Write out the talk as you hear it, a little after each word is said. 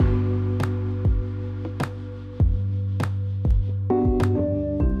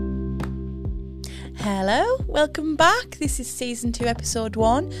welcome back. This is season 2, episode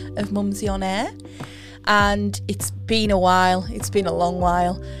 1 of Mumsy on Air, and it's been a while. It's been a long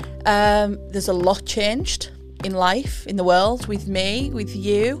while. There's a lot changed in life, in the world, with me, with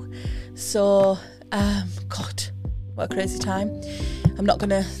you. So, God, what a crazy time. I'm not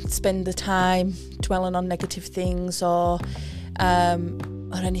going to spend the time dwelling on negative things or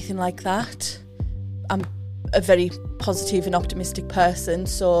anything like that. I'm a very positive and optimistic person,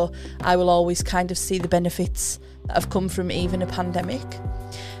 so I will always kind of see the benefits that have come from even a pandemic.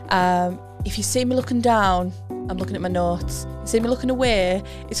 If you see me looking down, I'm looking at my notes. You see me looking away,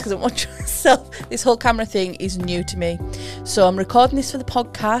 it's because I'm watching myself. This whole camera thing is new to me. So I'm recording this for the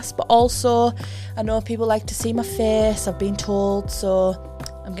podcast, but also I know people like to see my face, I've been told, so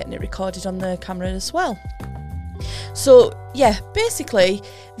I'm getting it recorded on the camera as well. So yeah, basically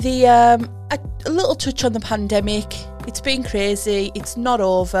a little touch on the pandemic. It's been crazy, it's not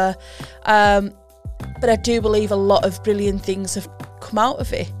over, but I do believe a lot of brilliant things have come out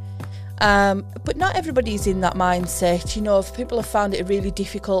of it. But not everybody's in that mindset. You know, if people have found it really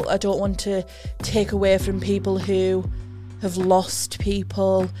difficult, I don't want to take away from people who have lost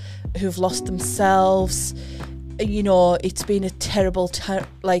people, who've lost themselves. You know, it's been a terrible time,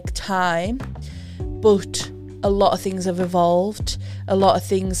 but a lot of things have evolved. A lot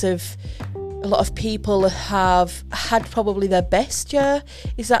of people have had probably their best year.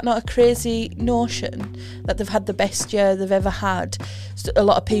 Is that not a crazy notion, that they've had the best year they've ever had? So a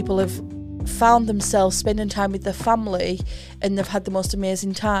lot of people have found themselves spending time with their family and they've had the most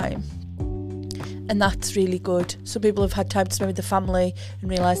amazing time. And that's really good. Some people have had time to spend with the family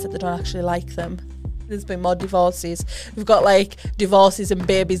and realised that they don't actually like them. There's been more divorces. We've got divorces and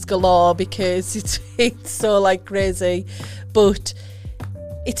babies galore because it's so crazy. But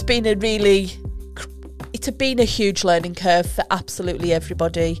it's been a huge learning curve for absolutely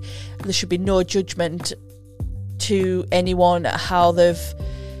everybody. There should be no judgment to anyone at how they've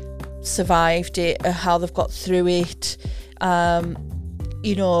survived it or how they've got through it.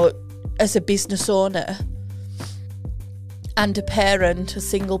 You know, as a business owner and a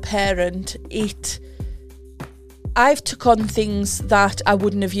single parent, I've took on things that I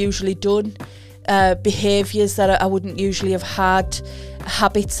wouldn't have usually done, behaviours that I wouldn't usually have had,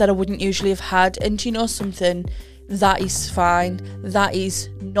 habits that I wouldn't usually have had. And you know something, that is fine, that is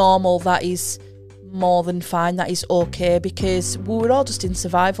normal, that is more than fine, that is okay, because we were all just in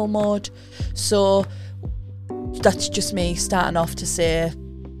survival mode. So that's just me starting off to say,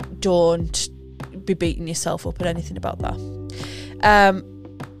 don't be beating yourself up or anything about that.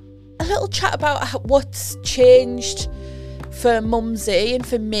 A little chat about what's changed for Mumsy and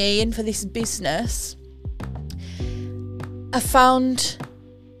for me and for this business. I found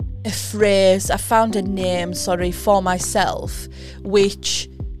a name for myself, which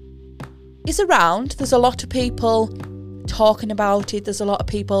is around. There's a lot of people talking about it. There's a lot of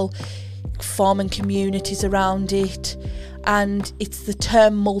people forming communities around it. And it's the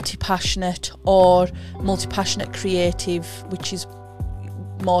term multi-passionate or multi-passionate creative, which is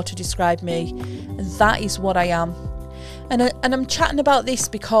more to describe me. And that is what I am. And I'm chatting about this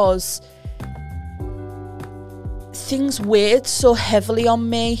because things weighed so heavily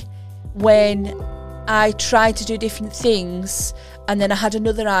on me when I tried to do different things, and then I had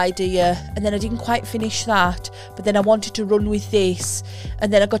another idea, and then I didn't quite finish that, but then I wanted to run with this,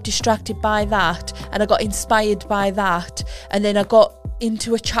 and then I got distracted by that, and I got inspired by that, and then I got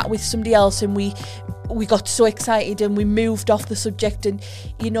into a chat with somebody else, and we got so excited and we moved off the subject. And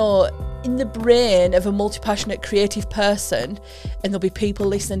you know, in the brain of a multi-passionate creative person, and there'll be people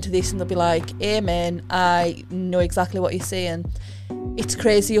listening to this and they'll be like, amen, I know exactly what you're saying. It's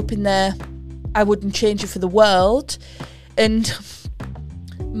crazy up in there. I wouldn't change it for the world. And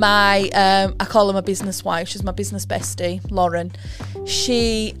my I call her my business wife, she's my business bestie, Lauren.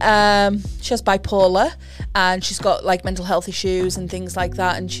 She has bipolar, and she's got mental health issues and things like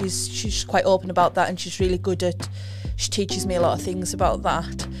that, and she's quite open about that, and she's really good at, she teaches me a lot of things about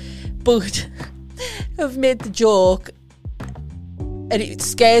that. But I've made the joke, and it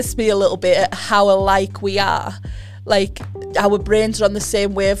scares me a little bit at how alike we are. Our brains are on the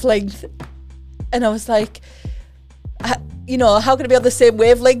same wavelength. And I was like, you know, how can I be on the same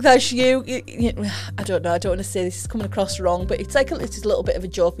wavelength as you? I don't know, I don't want to say this is coming across wrong, but it's a little bit of a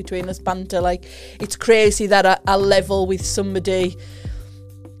joke between us, banter. It's crazy that I level with somebody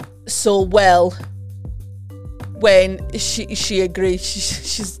so well when she agrees.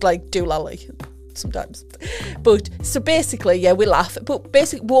 She's like doolally sometimes. But so basically, yeah, we laugh. But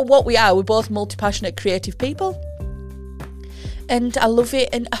basically, what we are, we're both multi-passionate creative people. And I love it.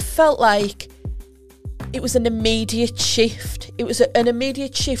 And I felt like it was an immediate shift. It was an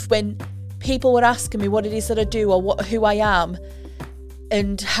immediate shift when people were asking me what it is that I do or who I am,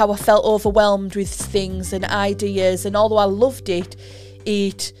 and how I felt overwhelmed with things and ideas. And although I loved it,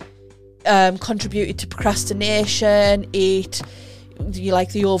 it contributed to procrastination. You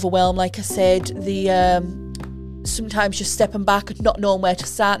like the overwhelm, like I said, the sometimes just stepping back and not knowing where to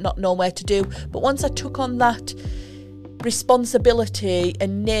start, not knowing where to do. But once I took on that responsibility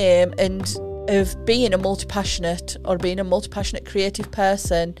and name and of being a multi-passionate creative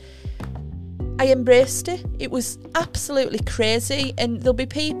person, I embraced it. It was absolutely crazy, and there'll be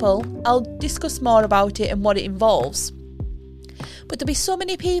people, I'll discuss more about it and what it involves, but there'll be so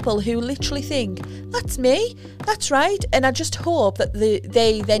many people who literally think, that's me, that's right. And I just hope that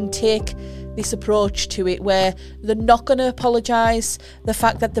they then take this approach to it where they're not going to apologise the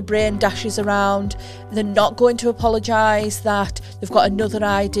fact that the brain dashes around, they're not going to apologise that they've got another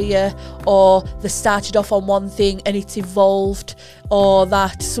idea, or they started off on one thing and it's evolved, or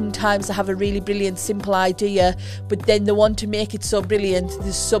that sometimes they have a really brilliant simple idea but then they want to make it so brilliant,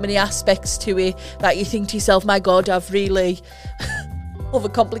 there's so many aspects to it that you think to yourself, my God, I've really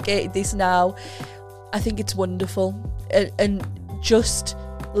overcomplicated this now. I think it's wonderful, and just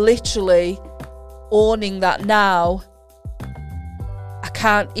literally owning that now, I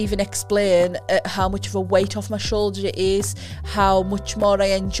can't even explain how much of a weight off my shoulder it is, how much more I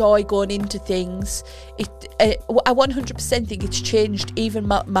enjoy going into things. I 100% think it's changed even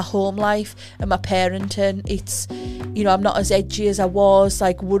my home life and my parenting. It's, I'm not as edgy as I was,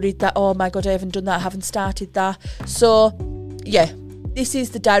 like worried that, oh my God, I haven't done that, I haven't started that. So yeah, this is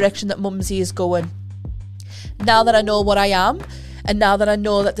the direction that Mumsy is going. Now that I know what I am, and now that I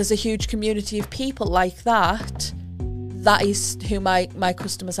know that there's a huge community of people like that, that is who my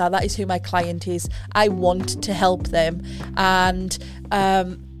customers are, that is who my client is. I want to help them. And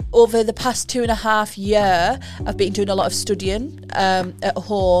over the past 2.5 years, I've been doing a lot of studying at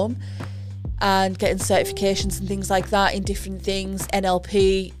home and getting certifications and things like that in different things,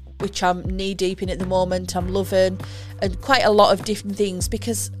 NLP, which I'm knee deep in at the moment, I'm loving, and quite a lot of different things,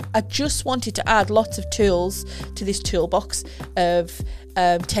 because I just wanted to add lots of tools to this toolbox of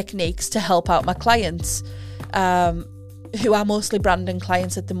techniques to help out my clients, who are mostly branding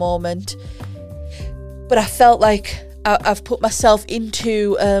clients at the moment. But I felt like I've put myself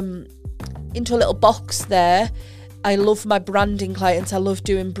into a little box there. I love my branding clients, I love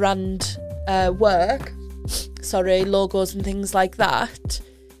doing brand work, logos and things like that.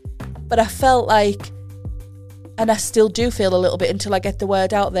 But I felt like, and I still do feel a little bit until I get the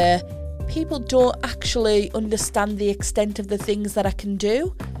word out there, people don't actually understand the extent of the things that I can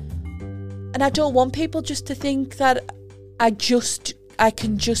do. And I don't want people just to think that I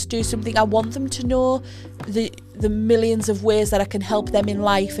can just do something. I want them to know the millions of ways that I can help them in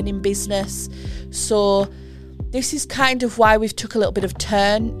life and in business. So this is kind of why we've took a little bit of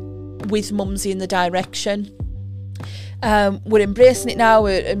turn with Mumsy in the direction. We're embracing it now,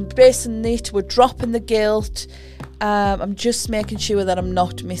 we're embracing it, we're dropping the guilt. I'm just making sure that I'm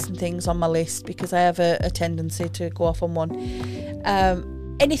not missing things on my list, because I have a tendency to go off on one.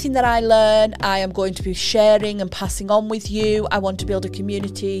 Anything that I learn, I am going to be sharing and passing on with you. I want to build a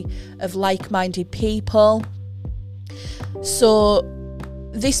community of like-minded people. So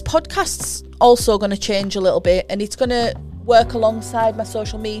this podcast's also going to change a little bit, and it's going to work alongside my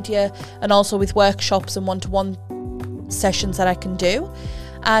social media and also with workshops and one-to-one sessions that I can do.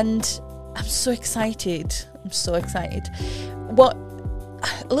 And I'm so excited. What,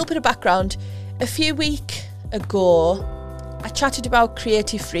 a little bit of background. A few weeks ago, I chatted about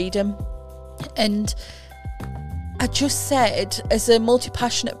creative freedom, and I just said, as a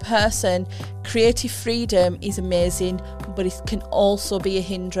multi-passionate person, creative freedom is amazing, but it can also be a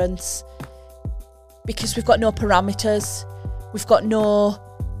hindrance, because we've got no parameters, we've got no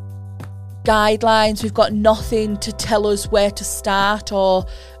guidelines, we've got nothing to tell us where to start or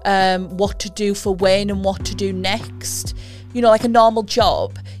what to do for when and what to do next. Like a normal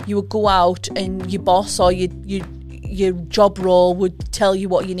job, you would go out and your boss or your job role would tell you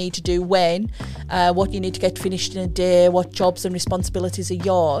what you need to do when, what you need to get finished in a day, what jobs and responsibilities are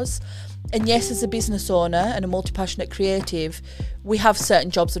yours. And yes, as a business owner and a multi-passionate creative, we have certain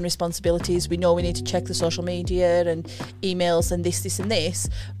jobs and responsibilities. We know we need to check the social media and emails and this and this.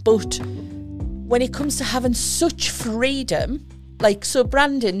 But when it comes to having such freedom, so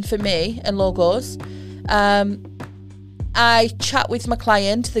branding for me and logos, I chat with my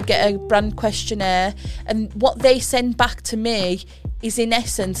client, they get a brand questionnaire, and what they send back to me is in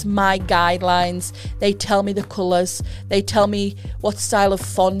essence my guidelines. They tell me the colours, they tell me what style of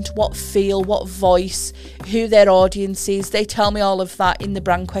font, what feel, what voice, who their audience is. They tell me all of that in the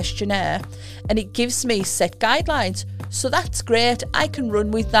brand questionnaire, and it gives me set guidelines. So that's great. I can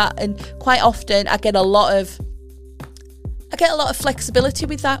run with that, and quite often I get a lot of flexibility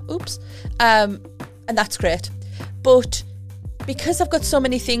with that. And that's great. But because I've got so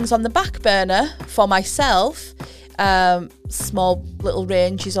many things on the back burner for myself, small little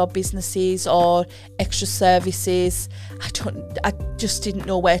ranges or businesses or extra services, I just didn't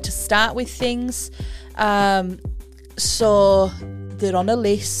know where to start with things. So they're on a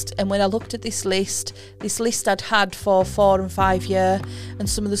list, and when I looked at this list I'd had for 4 and 5 years, and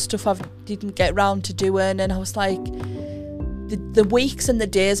some of the stuff I didn't get round to doing, and I was like, the weeks and the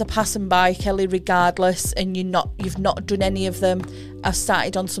days are passing by, Kelly, regardless, and you've not done any of them. I've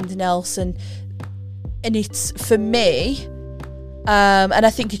started on something else, and it's for me, and I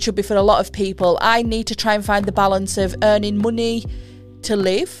think it should be for a lot of people. I need to try and find the balance of earning money to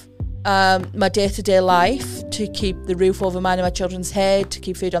live my day-to-day life, to keep the roof over mine and my children's head, to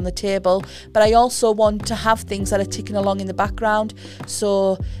keep food on the table, but I also want to have things that are ticking along in the background.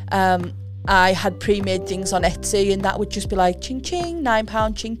 So I had pre-made things on Etsy, and that would just be like ching ching,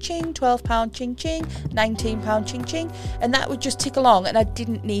 £9 ching ching, £12 ching ching, £19 ching ching, and that would just tick along, and I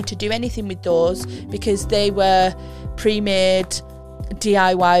didn't need to do anything with those because they were pre-made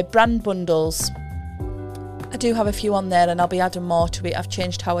DIY brand bundles. I do have a few on there, and I'll be adding more to it. I've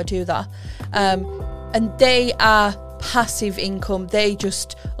changed how I do that, and they are passive income. They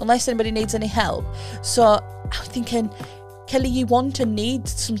just, unless anybody needs any help. So I'm thinking, Kelly, you want and need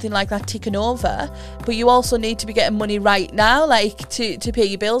something like that ticking over, but you also need to be getting money right now, like to pay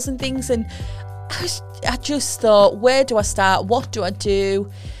your bills and things. And I just thought, where do I start? What do I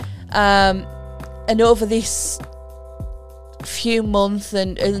do? And over this few months,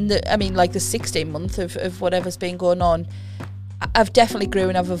 and the 16 month of whatever's been going on, I've definitely grew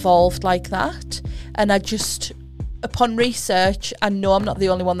and I've evolved like that. And I just, upon research, I know I'm not the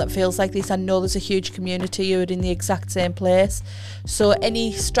only one that feels like this. I know there's a huge community who are in the exact same place. So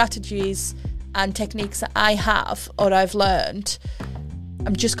any strategies and techniques that I have or I've learned,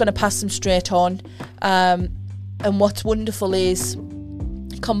 I'm just going to pass them straight on. And what's wonderful is,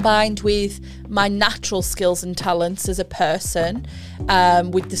 combined with my natural skills and talents as a person,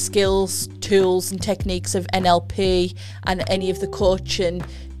 with the skills, tools and techniques of NLP and any of the coaching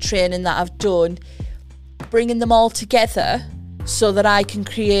training that I've done, bringing them all together so that I can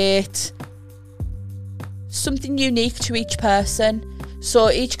create something unique to each person.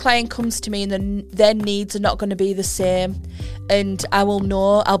 So each client comes to me and their needs are not going to be the same, and I will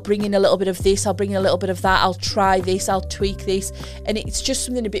know, I'll bring in a little bit of this, I'll bring in a little bit of that, I'll try this, I'll tweak this, and it's just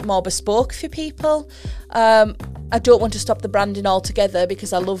something a bit more bespoke for people. I don't want to stop the branding altogether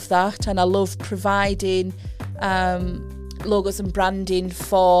because I love that, and I love providing logos and branding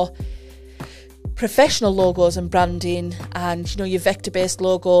for professional logos and branding, and your vector-based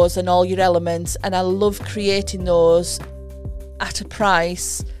logos and all your elements, and I love creating those at a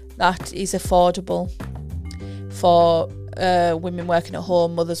price that is affordable for women working at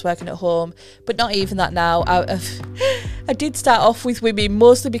home, mothers working at home, but not even that now. I did start off with women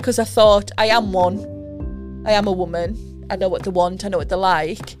mostly because I thought, I am a woman, I know what they want, I know what they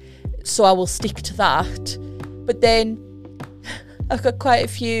like, so I will stick to that. But then I've got quite a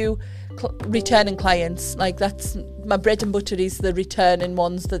few returning clients. Like, that's my bread and butter, is the returning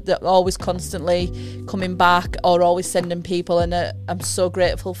ones that are always constantly coming back or always sending people, and I'm so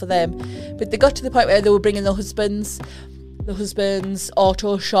grateful for them. But they got to the point where they were bringing the husbands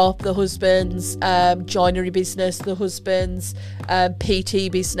auto shop, the husbands joinery business, the husbands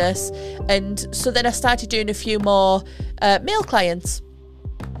PT business, and so then I started doing a few more male clients,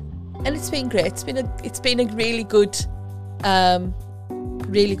 and it's been great. It's been a really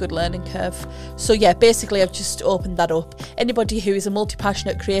good learning curve. So yeah, basically I've just opened that up. Anybody who is a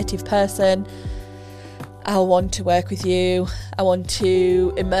multi-passionate creative person, I want to work with you. I want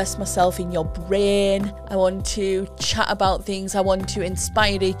to immerse myself in your brain. I want to chat about things. I want to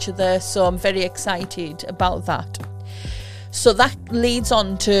inspire each other. So I'm very excited about that. So that leads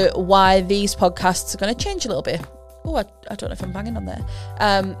on to why these podcasts are going to change a little bit. Oh, I don't know if I'm banging on there.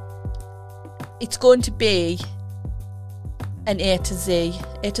 It's going to be an A to Z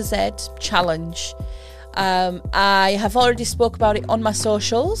challenge. I have already spoke about it on my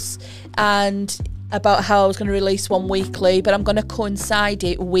socials and about how I was going to release one weekly, but I'm going to coincide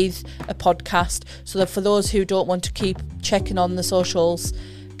it with a podcast so that for those who don't want to keep checking on the socials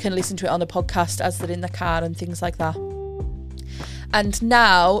can listen to it on the podcast as they're in the car and things like that. And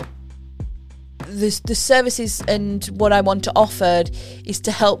now the services and what I want to offer is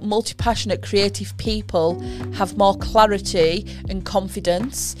to help multi-passionate creative people have more clarity and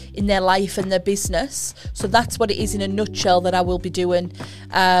confidence in their life and their business. So that's what it is in a nutshell that I will be doing.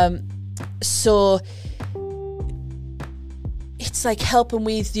 So it's like helping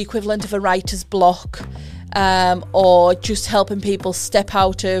with the equivalent of a writer's block, or just helping people step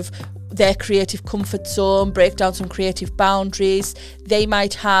out of their creative comfort zone, break down some creative boundaries. They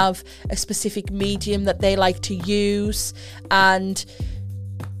might have a specific medium that they like to use, and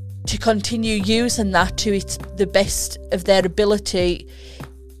to continue using that to the best of their ability,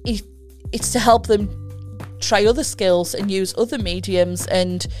 it's to help them try other skills and use other mediums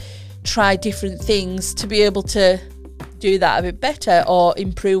and try different things to be able to do that a bit better or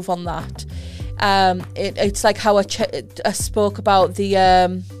improve on that. It's like how I spoke about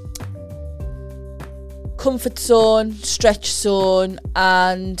the comfort zone, stretch zone,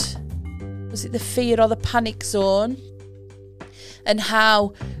 and was it the fear or the panic zone, and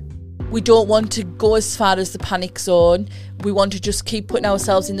how we don't want to go as far as the panic zone. We want to just keep putting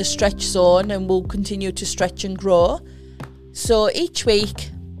ourselves in the stretch zone, and we'll continue to stretch and grow. So each week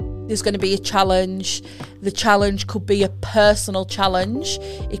there's going to be a challenge. The challenge could be a personal challenge.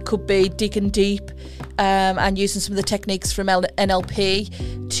 It could be digging deep and using some of the techniques from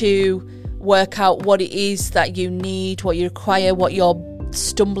NLP to work out what it is that you need, what you require, what your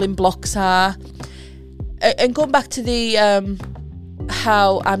stumbling blocks are. And going back to the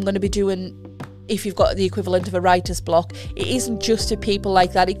how I'm going to be doing, if you've got the equivalent of a writer's block, it isn't just for people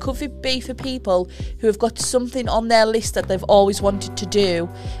like that. It could be for people who have got something on their list that they've always wanted to do,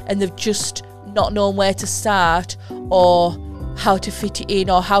 and they've just not known where to start or how to fit it in,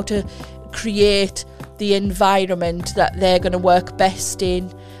 or how to create the environment that they're going to work best in.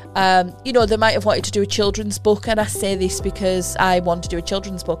 They might have wanted to do a children's book, and I say this because I want to do a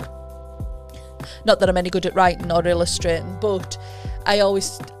children's book. Not that I'm any good at writing or illustrating, but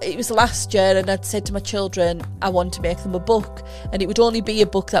it was last year, and I'd said to my children I want to make them a book, and it would only be a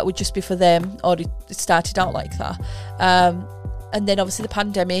book that would just be for them, or it started out like that. And then obviously the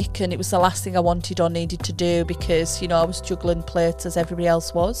pandemic, and it was the last thing I wanted or needed to do, because I was juggling plates as everybody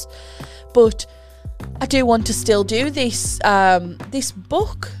else was. But I do want to still do this this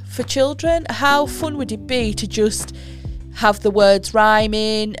book for children. How fun would it be to just have the words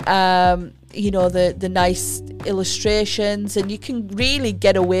rhyming, the nice illustrations, and you can really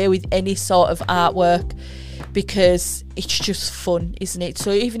get away with any sort of artwork because it's just fun, isn't it?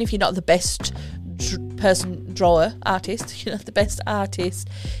 So even if you're not the best artist, you're not the best artist,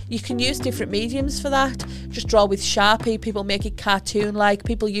 you can use different mediums for that. Just draw with Sharpie. People make it cartoon-like.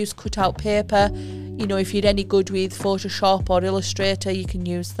 People use cut-out paper. If you're any good with Photoshop or Illustrator, you can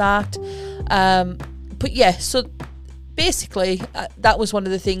use that. But yeah, so basically that was one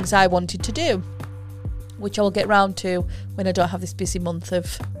of the things I wanted to do, which I will get round to when I don't have this busy month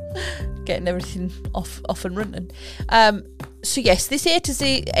of getting everything off and running. So yes, this A to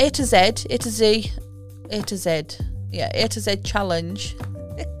Z challenge.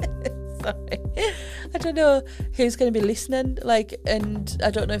 Sorry, I don't know who's going to be listening. And I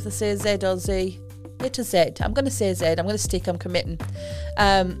don't know if they say Z or Z. A to Z. I'm going to say Z. I'm going to stick. I'm committing.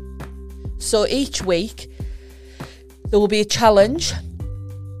 So each week there will be a challenge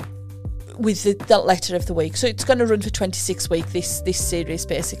with the letter of the week. So it's going to run for 26 weeks, this series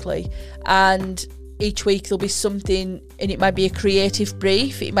basically. And each week there'll be something, and it might be a creative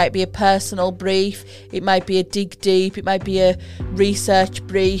brief, it might be a personal brief, it might be a dig deep, it might be a research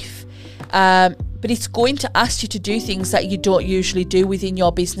brief. But it's going to ask you to do things that you don't usually do within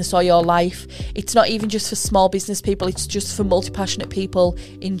your business or your life. It's not even just for small business people, it's just for multi-passionate people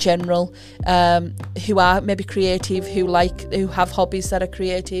in general, who are maybe creative, who have hobbies that are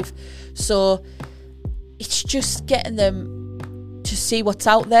creative. So it's just getting them to see what's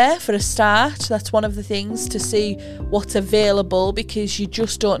out there for a start. That's one of the things, to see what's available, because you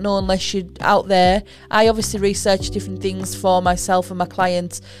just don't know unless you're out there. I obviously research different things for myself and my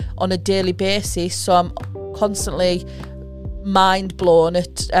clients on a daily basis, so I'm constantly mind blown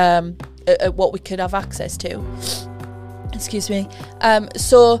at what we could have access to. Excuse me.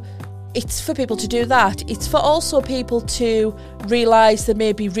 So it's for people to do that. It's for also people to realise they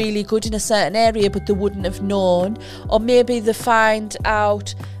may be really good in a certain area but they wouldn't have known, or maybe they find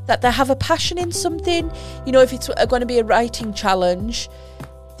out that they have a passion in something. If it's going to be a writing challenge,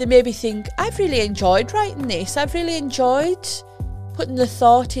 they maybe think, I've really enjoyed writing this, I've really enjoyed putting the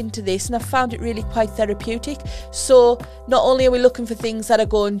thought into this, and I've found it really quite therapeutic. So not only are we looking for things that are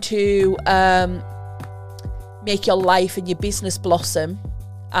going to make your life and your business blossom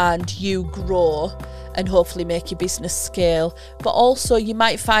and you grow and hopefully make your business scale, but also you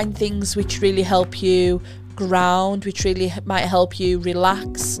might find things which really help you ground, which really might help you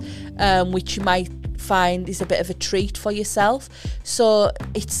relax, which you might find is a bit of a treat for yourself. So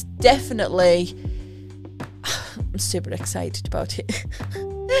it's definitely, I'm super excited about it.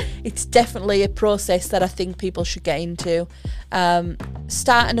 it's definitely a process that I think people should get into.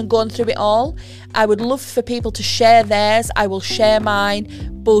 Starting and going through it all. I would love for people to share theirs. I will share mine,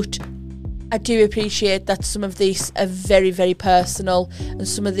 but I do appreciate that some of these are very, very personal, and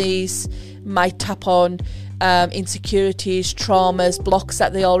some of these might tap on insecurities, traumas, blocks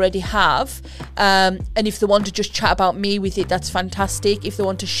that they already have. And if they want to just chat about me with it, that's fantastic. If they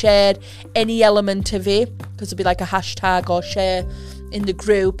want to share any element of it, because it'll be like a hashtag or share in the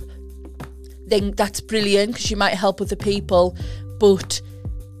group, then that's brilliant, because you might help other people. But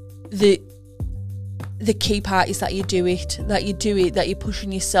the key part is that you do it, that you're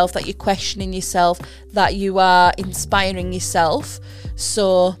pushing yourself, that you're questioning yourself, that you are inspiring yourself.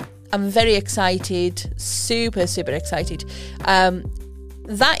 So I'm very excited, super, super excited.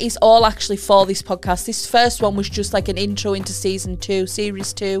 That is all actually for this podcast. This first one was just like an intro into season 2,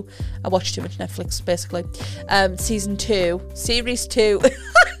 series 2. I watched too much Netflix, basically. Series 2.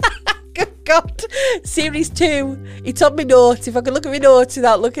 God, series 2. It's on my notes. If I could look at my notes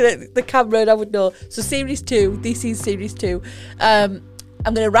without looking at the camera, I would know. So series 2. This is series 2.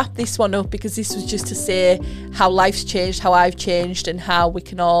 I'm going to wrap this one up, because this was just to say how life's changed, how I've changed, and how we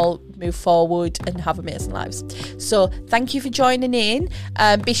can all move forward and have amazing lives. So thank you for joining in.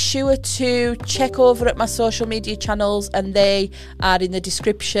 Be sure to check over at my social media channels, and they are in the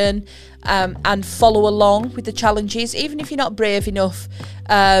description, and follow along with the challenges, even if you're not brave enough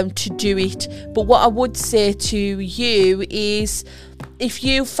to do it. But what I would say to you is, if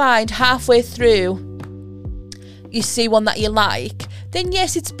you find halfway through you see one that you like, then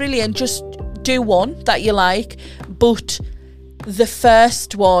yes, it's brilliant. Just do one that you like. But the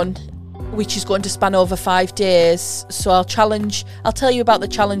first one, which is going to span over 5 days, so I'll tell you about the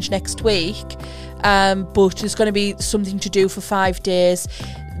challenge next week, but there's going to be something to do for 5 days.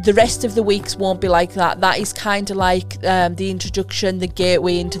 The rest of the weeks won't be like that. That is kind of like the introduction, the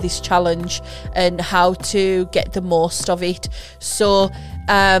gateway into this challenge, and how to get the most of it. So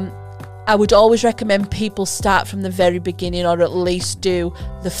I would always recommend people start from the very beginning, or at least do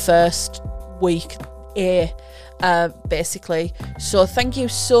the first week basically. So thank you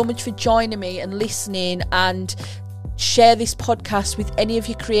so much for joining me and listening, and share this podcast with any of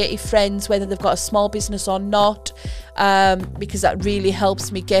your creative friends, whether they've got a small business or not, because that really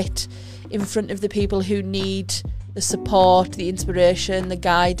helps me get in front of the people who need the support, the inspiration, the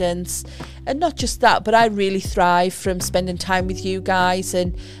guidance. And not just that, but I really thrive from spending time with you guys,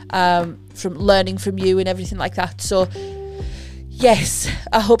 and from learning from you and everything like that. So yes,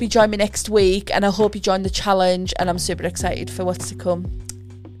 I hope you join me next week, and I hope you join the challenge, and I'm super excited for what's to come.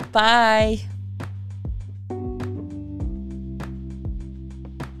 Bye.